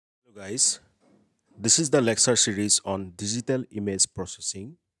Hello guys, this is the lecture series on digital image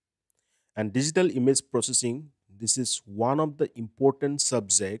processing. And digital image processing, this is one of the important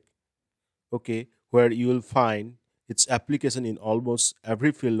subject, okay, where you will find its application in almost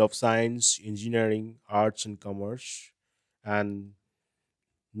every field of science, engineering, arts and commerce. And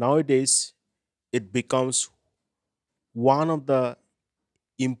nowadays it becomes one of the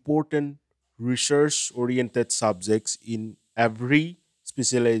important research oriented subjects in every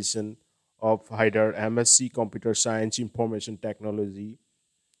specialization of either MSc Computer Science Information Technology,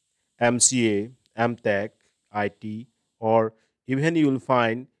 MCA, MTech, IT, or even you will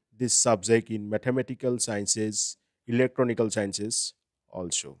find this subject in mathematical sciences, electronical sciences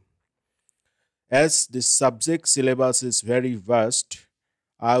also. As this subject syllabus is very vast,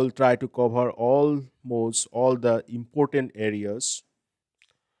 I will try to cover almost all the important areas,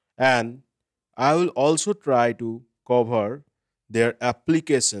 and I will also try to cover their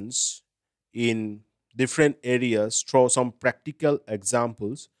applications in different areas through some practical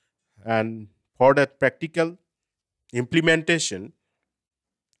examples. And for that practical implementation,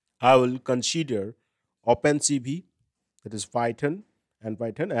 I will consider OpenCV, that is Python and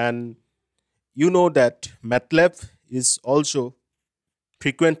Python. And you know that MATLAB is also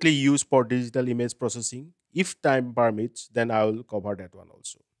frequently used for digital image processing. If time permits, then I will cover that one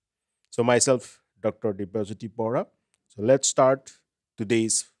also. So myself, Dr. Dibya Bora. So let's start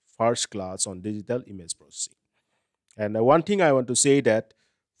today's first class on digital image processing. And one thing I want to say that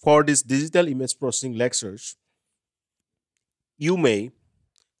for this digital image processing lectures, you may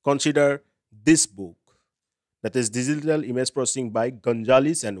consider this book, that is Digital Image Processing by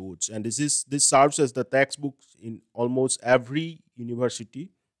Gonzalez and Woods. And this serves as the textbook in almost every university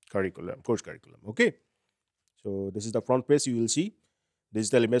course curriculum. Okay. So this is the front page. You will see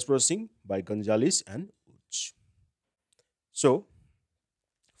Digital Image Processing by Gonzalez and Woods. So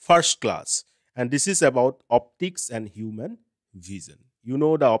first class, and this is about optics and human vision. You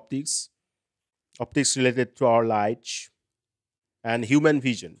know the optics related to our light and human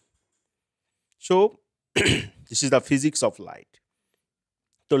vision. So this is the physics of light.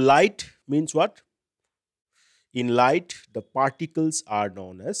 So light means what? In light, the particles are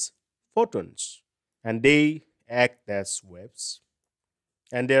known as photons, and they act as waves.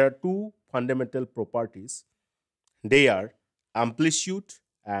 And there are two fundamental properties. They are amplitude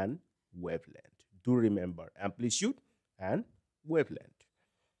and wavelength. Do remember amplitude and wavelength.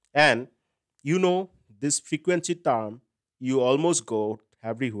 And you know this frequency term, you almost go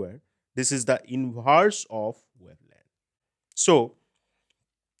everywhere. This is the inverse of wavelength. So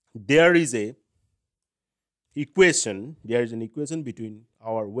there is an equation between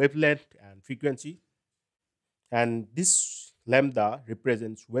our wavelength and frequency, and this lambda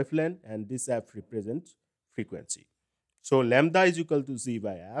represents wavelength and this f represents frequency. So lambda is equal to c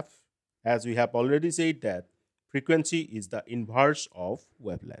by f, as we have already said that frequency is the inverse of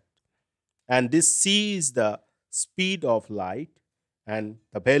wavelength. And this c is the speed of light, and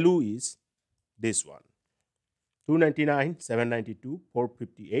the value is this one, 299, 792,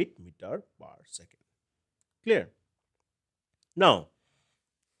 458 meter per second. Clear? Now,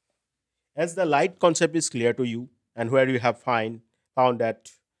 as the light concept is clear to you, and where you have found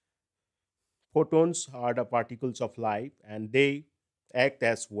that photons are the particles of light and they act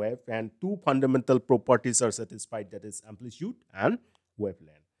as wave, and two fundamental properties are satisfied, that is amplitude and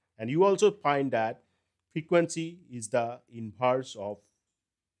wavelength. And you also find that frequency is the inverse of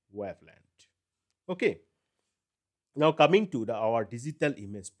wavelength. Okay. Now coming to our digital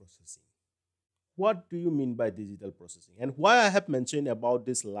image processing. What do you mean by digital processing, and why I have mentioned about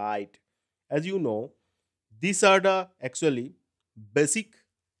this light? As you know, these are the actually basic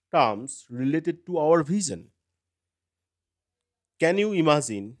terms related to our vision. Can you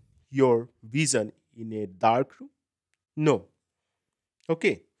imagine your vision in a dark room? No.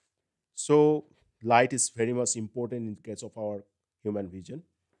 Okay. So light is very much important in case of our human vision.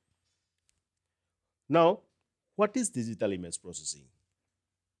 Now, what is digital image processing?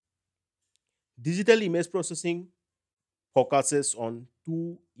 Digital image processing focuses on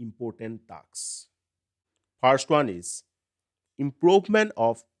two important tasks. First one is improvement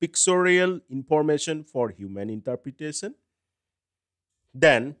of pictorial information for human interpretation.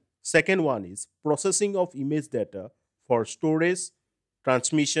 Then second one is processing of image data for storage,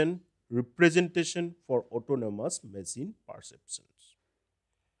 transmission, representation for autonomous machine perceptions.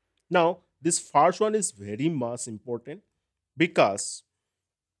 Now, this first one is very much important because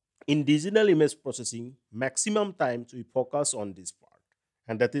in digital image processing, maximum times we focus on this part,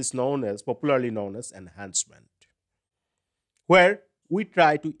 and that is popularly known as enhancement, where we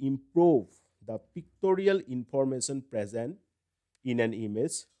try to improve the pictorial information present in an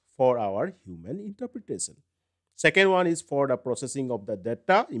image for our human interpretation. Second one is for the processing of the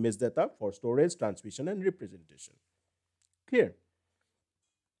data, image data, for storage, transmission, and representation. Clear?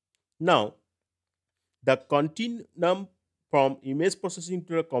 Now, the continuum from image processing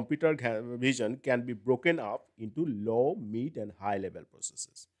to the computer vision can be broken up into low, mid, and high level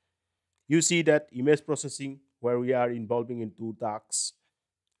processes. You see that image processing where we are involving in two tasks.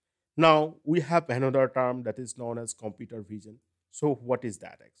 Now we have another term that is known as computer vision. So what is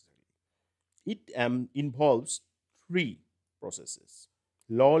that actually? It involves three processes: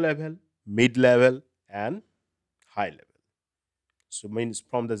 low level, mid level, and high level. So means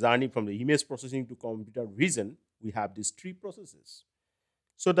from the journey from the image processing to computer vision, we have these three processes.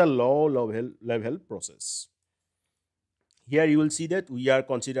 So the low level process. Here you will see that we are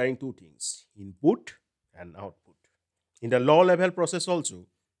considering two things: input and output. In the low level process also,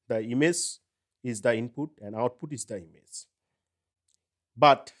 the image is the input and output is the image.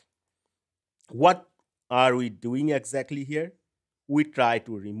 But what are we doing exactly here? We try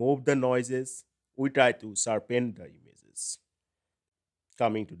to remove the noises, we try to sharpen the images.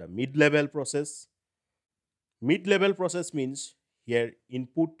 Coming to the mid level process. Mid level process means here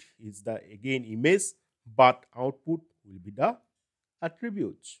input is the again image, but output will be the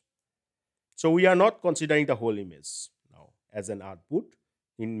attributes. So we are not considering the whole image now as an output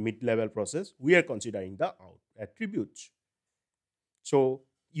in mid level process. We are considering the attributes. So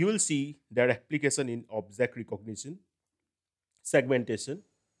you will see their application in object recognition, segmentation,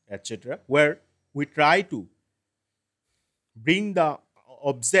 etc., where we try to bring the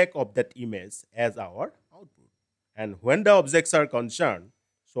object of that image as our output. And when the objects are concerned,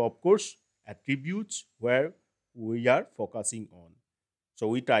 so of course, attributes where we are focusing on. So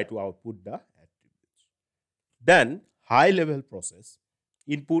we try to output the attributes. Then high level process,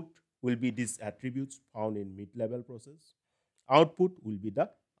 input will be these attributes found in mid level process. Output will be the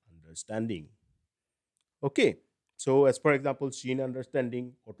understanding. Okay. So as for example, scene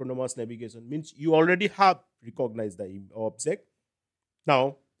understanding, autonomous navigation means you already have recognized the object.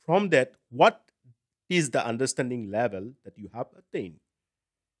 Now, from that, what is the understanding level that you have attained?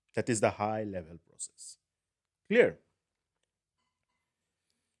 That is the high level process. Clear?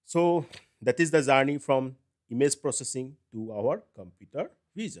 So that is the journey from image processing to our computer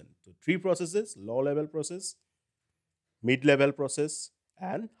vision. So three processes: low level process, mid level process,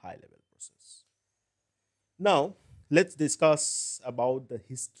 and high level process. Now, let's discuss about the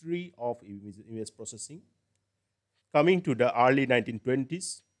history of image processing. Coming to the early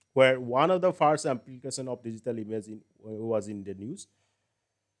 1920s, where one of the first application of digital imaging was in the news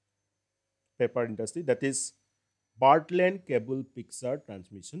paper industry, that is Bartland Cable Picture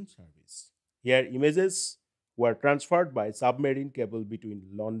Transmission Service. Here, images were transferred by submarine cable between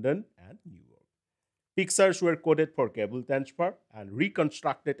London and New York. Pictures were coded for cable transfer and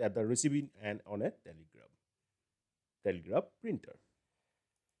reconstructed at the receiving end on a telegraph printer.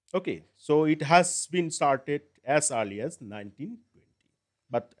 Okay, so it has been started as early as 1920,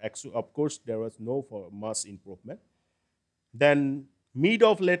 but actually, of course, there was no for much improvement. Then, mid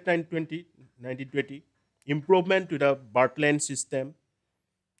of late 1920, improvement to the Bartland system.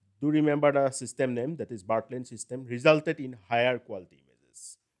 Do remember the system name, that is Bartland system, resulted in higher quality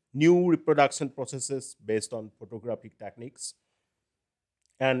images. New reproduction processes based on photographic techniques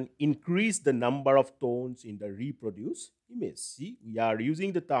and increase the number of tones in the reproduced image. See, we are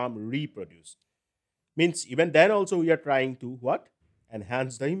using the term reproduce. Means even then also we are trying to what?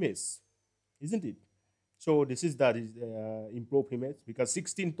 Enhance the image, isn't it? So this is the improved image because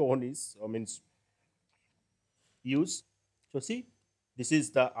 16 tone is means used. So see, this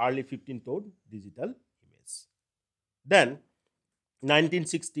is the early 15 tone digital image. Then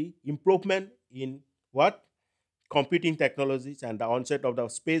 1960 improvement in what? Computing technologies and the onset of the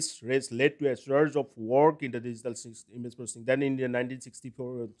space race led to a surge of work in the digital image processing. Then in the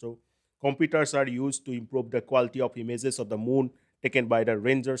 1964, so computers are used to improve the quality of images of the moon taken by the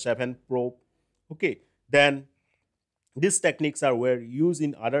Ranger 7 probe. Okay, then these techniques were used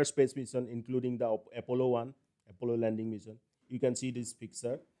in other space missions, including the Apollo 1, Apollo landing mission. You can see this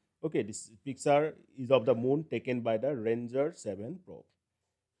picture. Okay, this picture is of the moon taken by the Ranger 7 probe.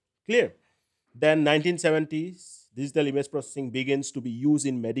 Clear? Then 1970s, digital image processing begins to be used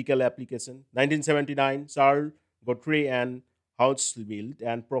in medical application. 1979, Charles Godfrey and Hounsfield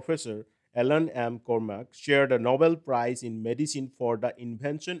and Professor Alan M. Cormack shared a Nobel Prize in medicine for the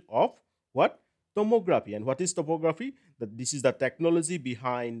invention of what? Tomography. And what is tomography? This is the technology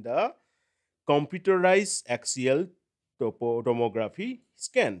behind the computerized axial tomography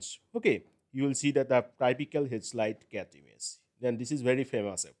scans. Okay, you will see that the typical headlight cat image. Then this is very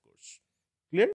famous